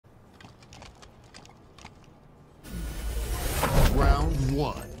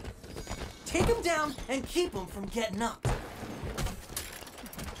one. Take him down and keep him from getting up.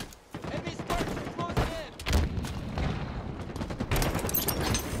 Enemy Spartans are closing in.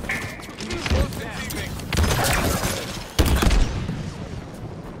 Close to teaming.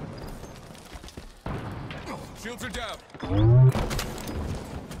 Shields are down.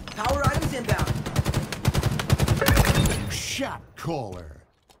 Power items inbound. Shot caller.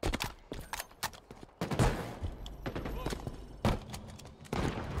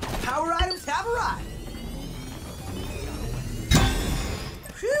 Power items have arrived.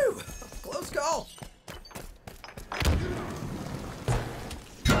 Phew! Close call.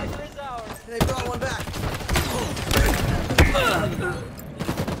 Tiger is ours. They brought one back.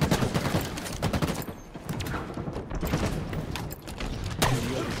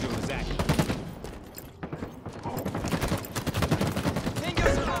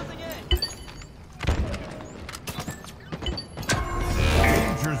 Tango's closing in.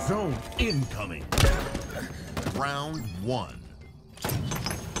 Danger zone incoming. Round one.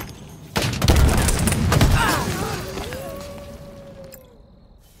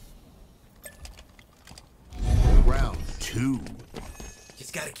 Round two.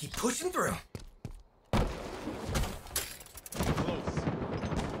 Just gotta keep pushing through.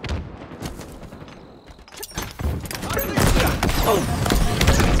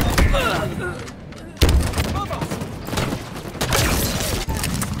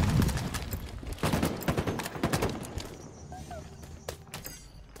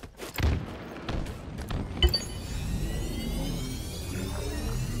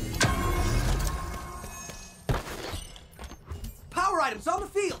 Power items on the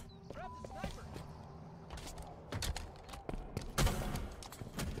field.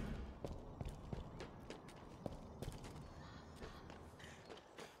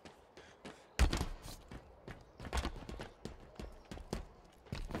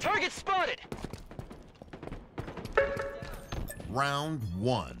 Target spotted. Round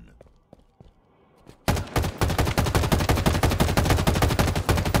one.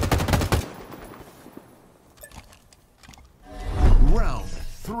 Round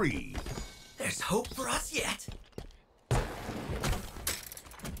three. There's hope for us yet.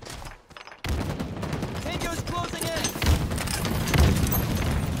 Tango's closing in.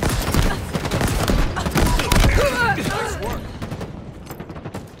 Nice work.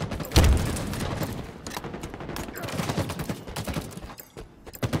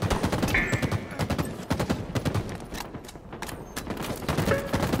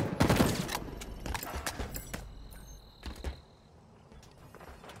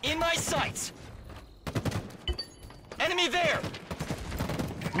 In my sights. Enemy there.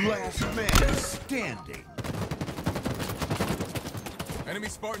 Last man standing. Enemy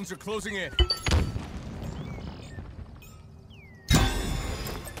Spartans are closing in.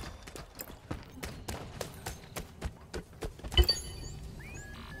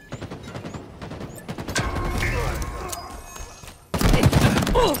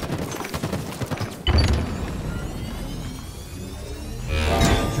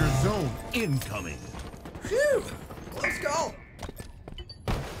 Danger zone incoming. Phew! Close call.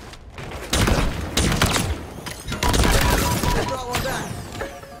 They brought one back.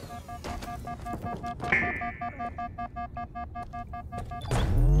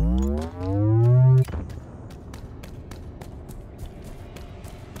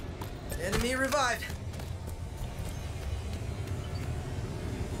 Enemy revived.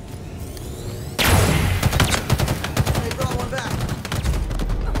 They brought one back.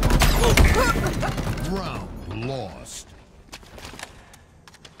 Round lost.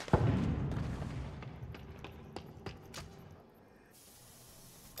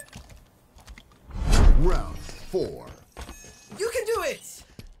 Round four. You can do it!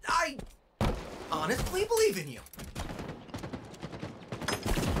 I honestly believe in you.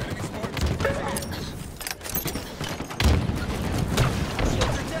 Enemy Spartans are closing in.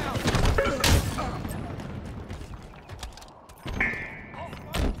 Shields are down. All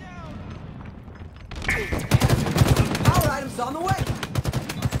Spartans down. Power items on the way.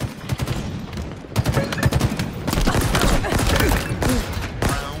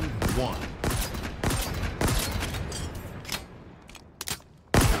 Round one.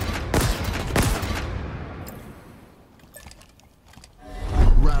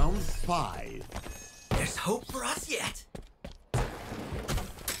 Round five. There's hope for us yet.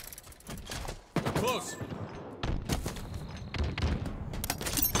 Close.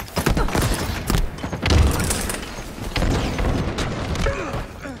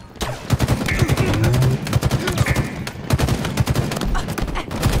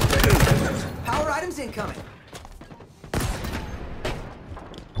 Power items incoming.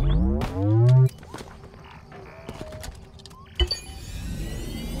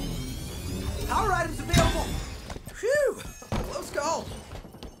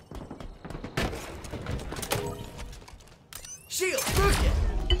 shield! Boost it!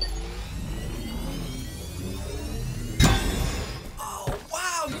 Oh,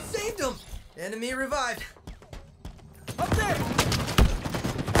 wow! You saved him! Enemy revived. Up there!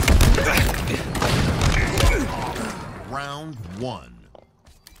 Round 1.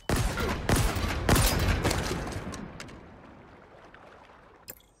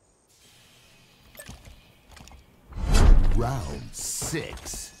 Round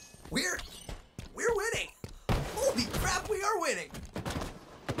 6. We're winning! Holy crap, we are winning!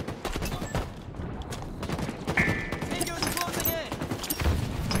 Tango's closing in.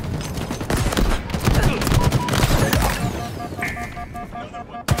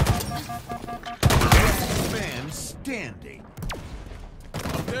 Man standing.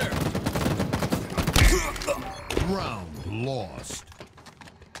 Up there. Round lost.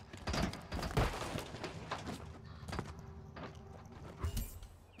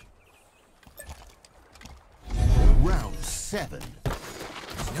 Round 7.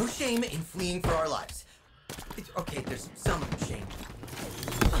 There's no shame in fleeing for our lives. Okay, there's some shame.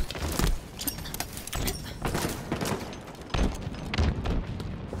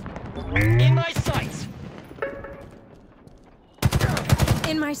 In my sights!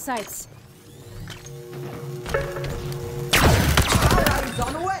 In my sights. Alright, he's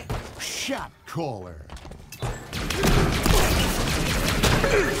on the way! Shot caller.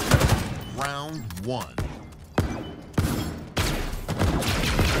 Round 1.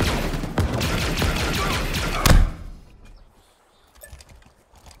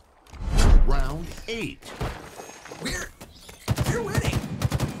 Round 8. We're winning!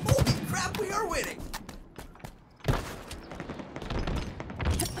 Holy crap, we are winning!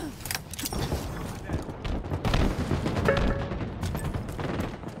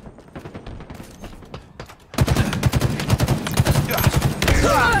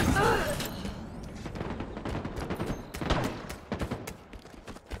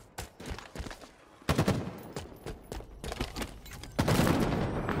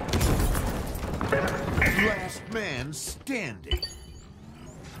 Last man standing.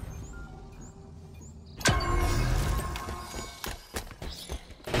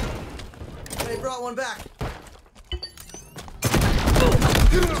 They brought one back.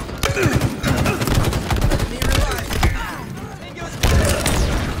 Enemy revived.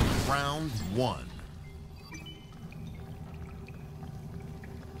 Round 1.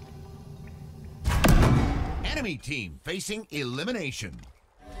 Enemy team facing elimination.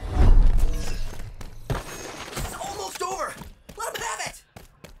 It's almost over! Let him have it!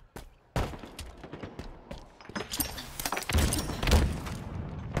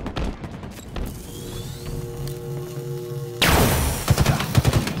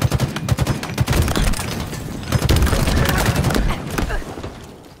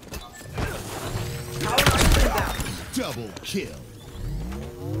 Double kill.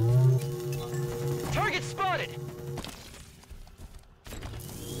 Target spotted!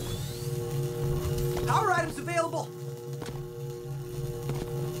 Power items available!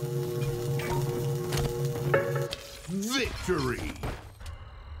 Victory.